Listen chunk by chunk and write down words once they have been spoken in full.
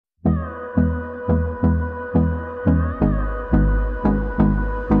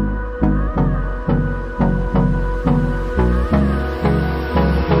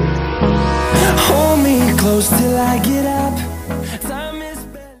I get up, time is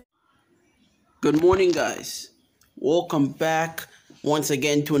barely. Good morning, guys. Welcome back once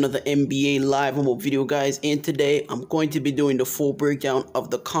again to another NBA Live Mobile video, guys. And today I'm going to be doing the full breakdown of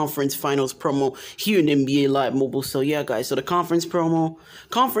the conference finals promo here in NBA Live Mobile. So yeah, guys, so the conference finals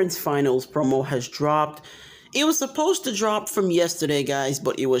promo has dropped. It was supposed to drop from yesterday, guys,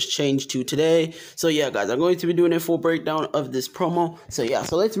 but it was changed to today. So yeah, guys, I'm going to be doing a full breakdown of this promo. So yeah,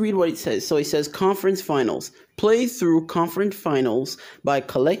 so let's read what it says. So it says conference finals. Play through conference finals by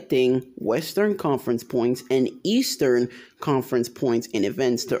collecting Western Conference points and Eastern Conference points in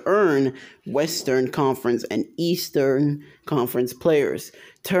events to earn Western Conference and Eastern Conference players.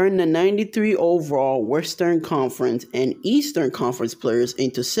 Turn the 93 overall Western Conference and Eastern Conference players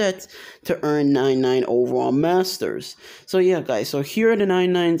into sets to earn 99 overall Masters. So yeah, guys, so here are the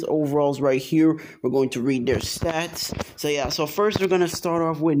 99s overalls right here. We're going to read their stats. So yeah, so first we're going to start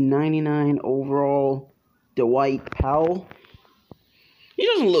off with 99 overall Dwight Powell. He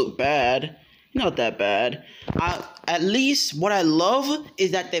doesn't look bad. Not that bad. At least what I love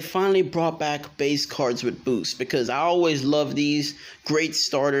is that they finally brought back base cards with boost, because I always love these great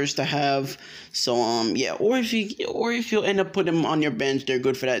starters to have. So yeah, or if you end up putting them on your bench, they're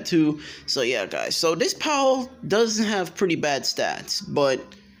good for that too. So yeah, guys. So this Powell doesn't have pretty bad stats, but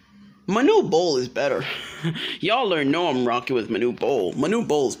Manu Bowl is better. Y'all know I'm rocking with Manu Bowl. Manu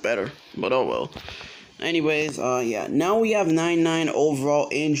Bowl's better, but oh well. Anyways, yeah, now we have 99 overall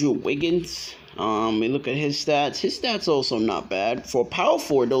Andrew Wiggins. We look at his stats. His stats also not bad. For power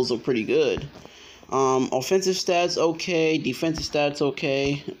forward, those are pretty good. Offensive stats, okay. Defensive stats,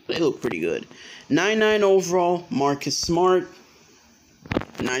 okay. They look pretty good. 99 overall, Marcus Smart.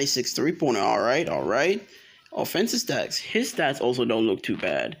 96 three-pointer, alright. Offensive stats, his stats also don't look too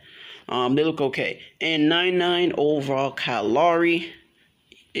bad. They look okay. And 99 overall, Kyle Lowry.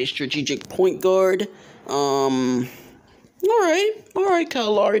 A strategic point guard. Alright,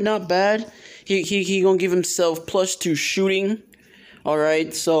 Kyle Lowry, not bad. He gonna give himself +2 shooting.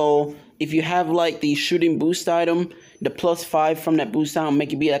 Alright, so if you have like the shooting boost item, the +5 from that boost item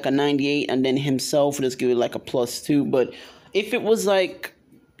make it be like a 98, and then himself just give it like a +2. But if it was like,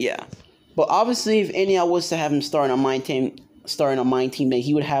 yeah. But obviously, if any I was to have him starting on my team, then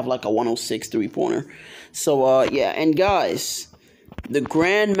he would have like a 106 3-pointer. So yeah, and guys, the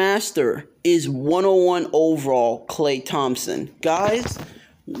Grandmaster is 101 overall Klay Thompson. Guys,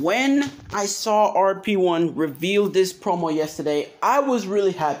 when I saw RP1 reveal this promo yesterday, I was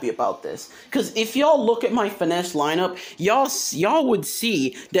really happy about this. Because if y'all look at my finesse lineup, y'all would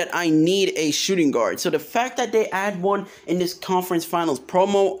see that I need a shooting guard. So the fact that they add one in this conference finals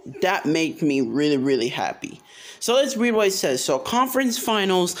promo, that made me really, really happy. So let's read what it says. So conference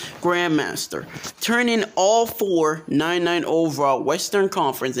finals Grandmaster. Turn in all 4 99 overall Western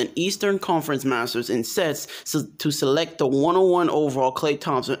Conference and Eastern Conference Masters in sets to select the 101 overall Klay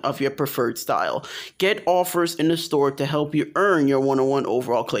Thompson of your preferred style. Get offers in the store to help you earn your 101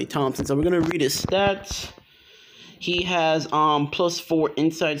 overall Klay Thompson. So we're going to read his stats. He has +4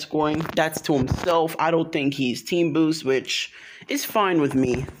 inside scoring. That's to himself. I don't think he's team boost, which is fine with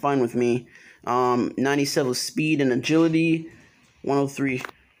me. 97 speed and agility, 103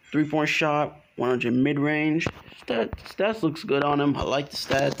 3-point shot, 100 mid-range. Stats looks good on him. I like the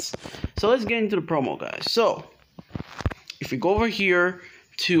stats. So let's get into the promo, guys. So if we go over here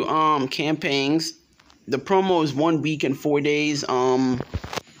to campaigns, the promo is 1 week and 4 days. I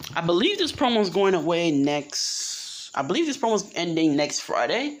believe this promo is going away next. I believe this promo is ending next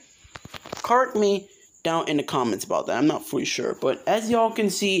Friday. Correct me down in the comments about that. I'm not fully sure, but as y'all can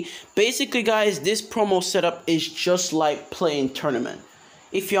see, basically, guys, this promo setup is just like playing tournament.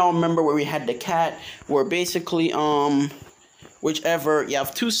 If y'all remember where we had the cat, where basically whichever you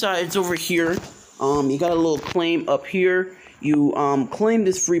have 2 sides over here, you got a little claim up here. You claim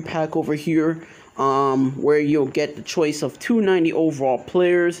this free pack over here, where you'll get the choice of 290 overall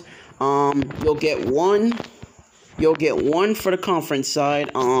players. You'll get one for the conference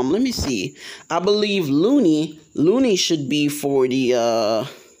side. Let me see. I believe Looney should be for the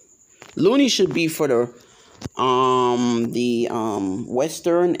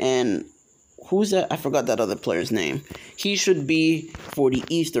Western, and who's that? I forgot that other player's name. He should be for the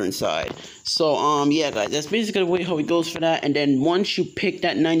Eastern side. So yeah, guys, that's basically the way how it goes for that. And then once you pick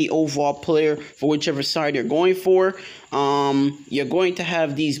that 90 overall player for whichever side you're going for, you're going to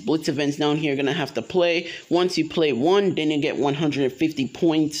have these blitz events down here. You're gonna have to play. Once you play one, then you get 150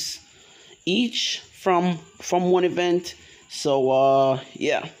 points each from one event. So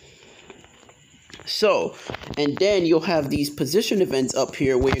yeah. So, and then you'll have these position events up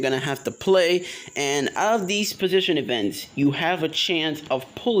here where you're going to have to play. And out of these position events, you have a chance of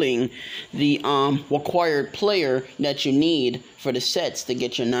pulling the required player that you need for the sets to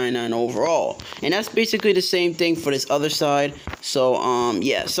get your 99 overall. And that's basically the same thing for this other side. So,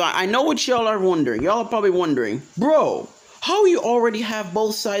 yeah. So I know what y'all are wondering. Y'all are probably wondering, bro, how you already have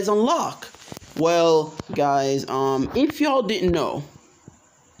both sides on lock? Well, guys, if y'all didn't know,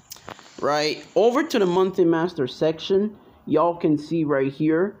 right, over to the monthly master section, y'all can see right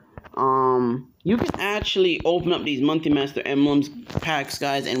here, you can actually open up these monthly master emblems packs,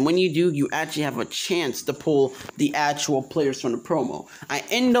 guys, and when you do, you actually have a chance to pull the actual players from the promo. I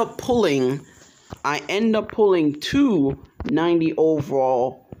end up pulling 2 90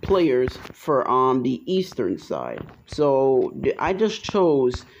 overall players for the eastern side. So I just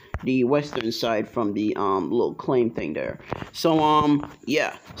chose the western side from the little claim thing there. So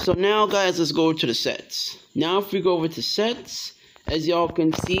yeah. So now, guys, let's go to the sets. Now if we go over to sets, as y'all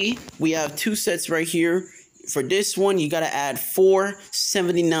can see, we have 2 sets right here. For this one, you gotta add 4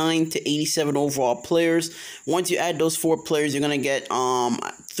 79 to 87 overall players. Once you add those 4 players, you're gonna get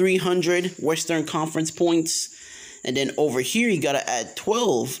 300 Western Conference points. And then over here, you gotta add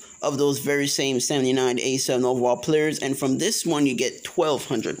 12 of those very same 79 to 87 overall players. And from this one, you get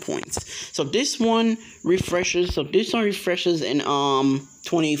 1,200 points. So this one refreshes. So this one refreshes in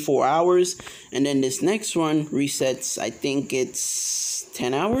 24 hours. And then this next one resets, I think it's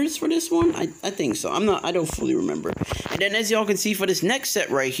 10 hours for this one. I think so. I don't fully remember. And then as y'all can see for this next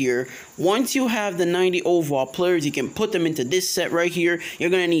set right here, once you have the 90 overall players, you can put them into this set right here. You're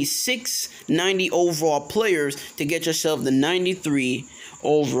going to need 6 90 overall players to get yourself the 93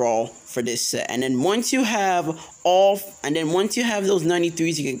 overall for this set. And then once you have those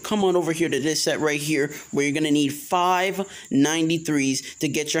 93s, you can come on over here to this set right here, where you're going to need 5 93s to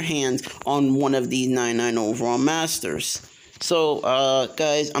get your hands on one of these 99 overall masters. So,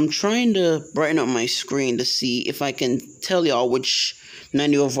 guys, I'm trying to brighten up my screen to see if I can tell y'all which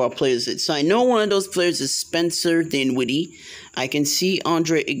 90 overall players it's. So I know one of those players is Spencer Dinwiddie. I can see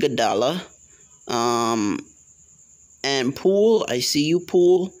Andre Iguodala. And Poole, I see you,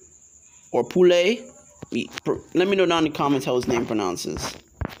 Poole. Or Poole. Let me know down in the comments how his name pronounces.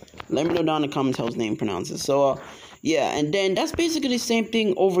 So, yeah, and then that's basically the same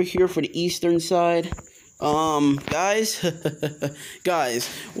thing over here for the eastern side. Guys,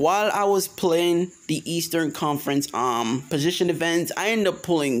 while I was playing the Eastern Conference position events, I ended up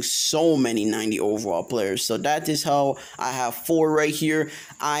pulling so many 90 overall players. So that is how I have 4 right here.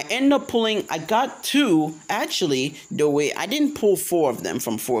 I got 2, actually, the way I didn't pull 4 of them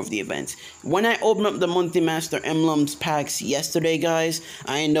from 4 of the events. When I opened up the Monthly Master Emblems packs yesterday, guys,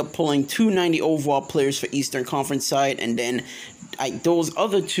 I ended up pulling 2 90 overall players for Eastern Conference side, and then those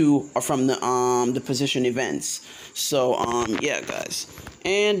other 2 are from the position events. So yeah, guys,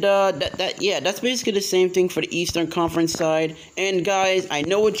 and that's basically the same thing for the Eastern Conference side. And guys, I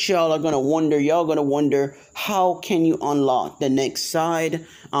know what y'all are gonna wonder. Y'all gonna wonder, how can you unlock the next side?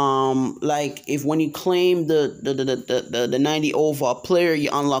 Like, if when you claim the 90 overall player, you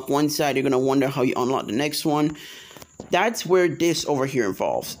unlock one side, you're gonna wonder how you unlock the next one. That's where this over here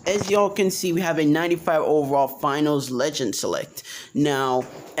involves. As y'all can see, we have a 95 overall finals legend select. Now,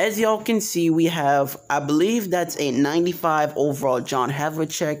 as y'all can see, we have, I believe that's a 95 overall John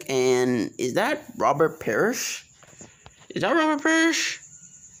Havlicek, and is that Robert Parrish? Is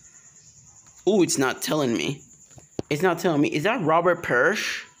Ooh, it's not telling me. Is that Robert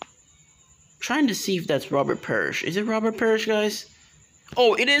Parrish? Trying to see if that's Robert Parrish. Is it Robert Parrish, guys?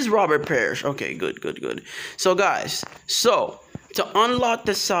 Oh, it is Robert Parrish. Okay, good. So, guys, to unlock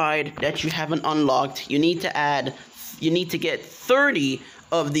the side that you haven't unlocked, you need to get 30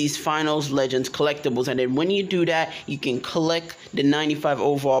 of these finals legends collectibles, and then when you do that, you can collect the 95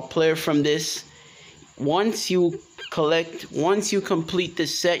 overall player from this. Once you complete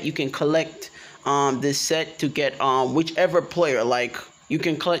this set, you can collect this set to get whichever player. Like, you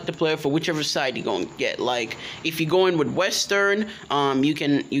can collect the player for whichever side you're going to get. Like, if you go in with Western, you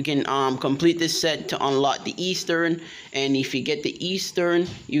can complete this set to unlock the Eastern. And if you get the Eastern,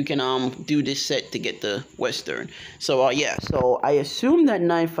 you can do this set to get the Western. So, yeah. So, I assume that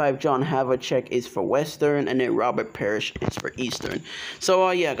 95 John Havlicek is for Western, and then Robert Parrish is for Eastern. So,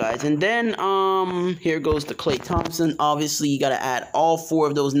 yeah, guys. And then, here goes the Klay Thompson. Obviously, you got to add all 4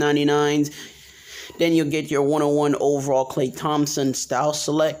 of those 99s. Then you'll get your 101 overall Klay Thompson style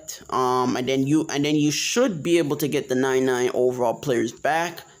select. And then you should be able to get the 99 overall players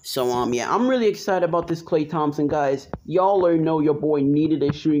back. So yeah, I'm really excited about this Klay Thompson, guys. Y'all already know your boy needed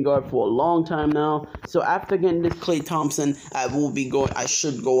a shooting guard for a long time now. So after getting this Klay Thompson, I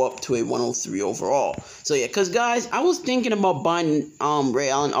should go up to a 103 overall. So yeah, cause guys, I was thinking about buying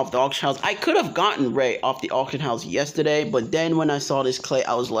Ray Allen off the auction house. I could have gotten Ray off the auction house yesterday, but then when I saw this Klay,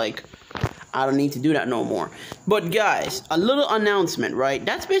 I was like, I don't need to do that no more. But guys, a little announcement, right?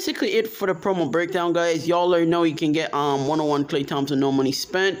 That's basically it for the promo breakdown, guys. Y'all already know you can get 101 Klay Thompson, no money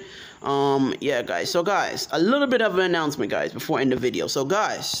spent. Yeah, guys. So guys, a little bit of an announcement, guys, before I end the video. So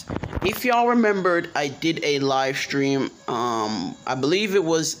guys, if y'all remembered, I did a live stream. I believe it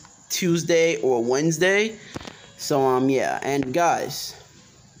was Tuesday or Wednesday. So yeah, and guys,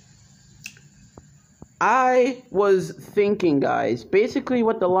 I was thinking, guys, basically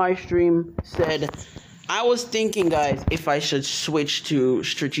what the live stream said, I was thinking, guys, if I should switch to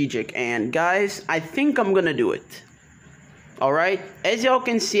strategic, and guys, I think I'm gonna do it. Alright, as y'all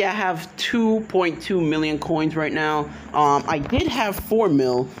can see, I have 2.2 million coins right now. I did have 4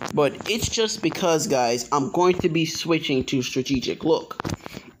 mil, but it's just because, guys, I'm going to be switching to strategic. Look.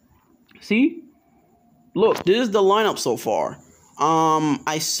 See? Look, this is the lineup so far.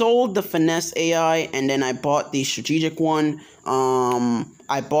 I sold the finesse AI and then I bought the strategic one. There's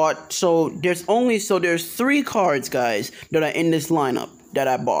 3 cards, guys, that are in this lineup that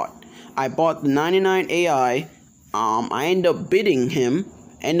I bought. I bought the 99 AI. I end up bidding on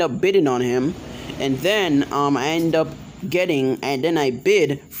him, and then I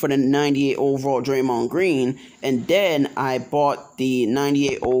bid for the 98 overall Draymond Green, and then I bought the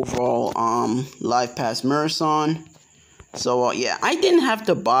 98 overall Live Pass Murison. So yeah, I didn't have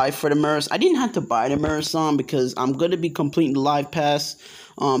to buy for the Murs. I didn't have to buy the Murison because I'm gonna be completing the Live Pass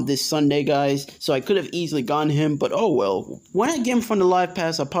this Sunday, guys. So I could have easily gotten him, but oh well. When I get him from the Live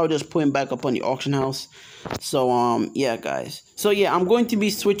Pass, I'll probably just put him back up on the auction house. So yeah, guys. So yeah, I'm going to be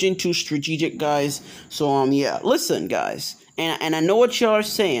switching to strategic, guys. So yeah, listen, guys, and I know what y'all are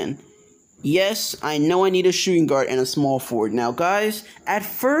saying. Yes, I know I need a shooting guard and a small forward. Now, guys, at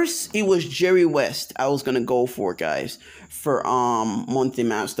first, it was Jerry West I was going to go for, guys, for Monte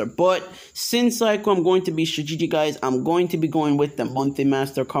Master. But since, like, I'm going to be strategic, guys, I'm going to be going with the Monte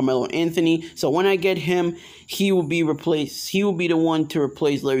Master Carmelo Anthony. So when I get him, he will be replaced. He will be the one to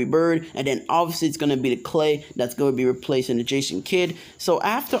replace Larry Bird. And then, obviously, it's going to be the Klay that's going to be replacing the Jason Kidd. So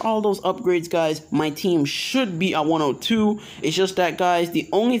after all those upgrades, guys, my team should be at 102. It's just that, guys, the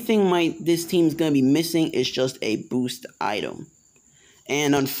only thing this team's gonna be missing is just a boost item,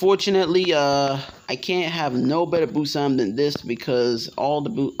 and unfortunately, I can't have no better boost item than this because all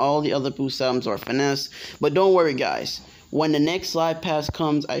the other boost items are finesse. But don't worry, guys. When the next Live Pass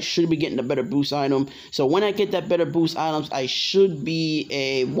comes, I should be getting a better boost item. So when I get that better boost items, I should be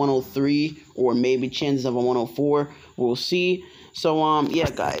a 103 or maybe chances of a 104. We'll see. So yeah,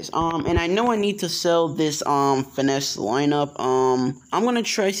 guys, and I know I need to sell this finesse lineup. I'm gonna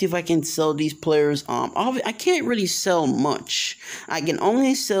try to see if I can sell these players. I can't really sell much. I can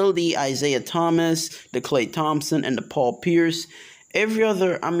only sell the Isaiah Thomas, the Klay Thompson, and the Paul Pierce. Every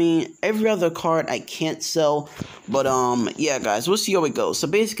other card I can't sell. But yeah, guys, we'll see how it goes. So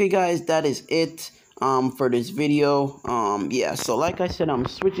basically, guys, that is it for this video. Yeah, so like I said, I'm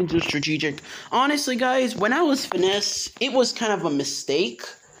switching to strategic. Honestly, guys, when I was finesse, it was kind of a mistake.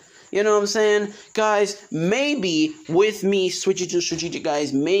 You know what I'm saying? Guys, maybe with me switching to strategic,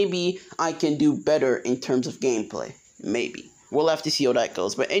 guys, maybe I can do better in terms of gameplay. Maybe. We'll have to see how that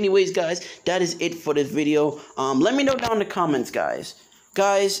goes. But anyways, guys, that is it for this video. Let me know down in the comments, guys.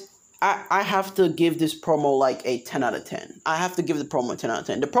 Guys, I have to give this promo like a 10 out of 10. I have to give the promo a 10 out of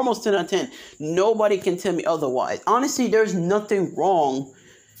 10. The promo's 10 out of 10. Nobody can tell me otherwise. Honestly, there's nothing wrong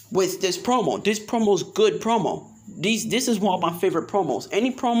with this promo. This promo's good promo. This is one of my favorite promos.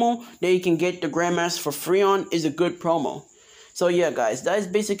 Any promo that you can get the Grandmaster for free on is a good promo. So yeah, guys, that is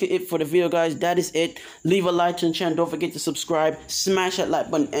basically it for the video, guys. That is it. Leave a like to the channel. Don't forget to subscribe. Smash that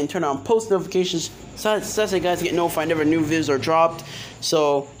like button and turn on post notifications so that you guys get notified whenever new videos are dropped.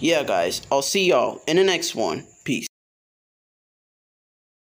 So yeah, guys, I'll see y'all in the next one. Peace.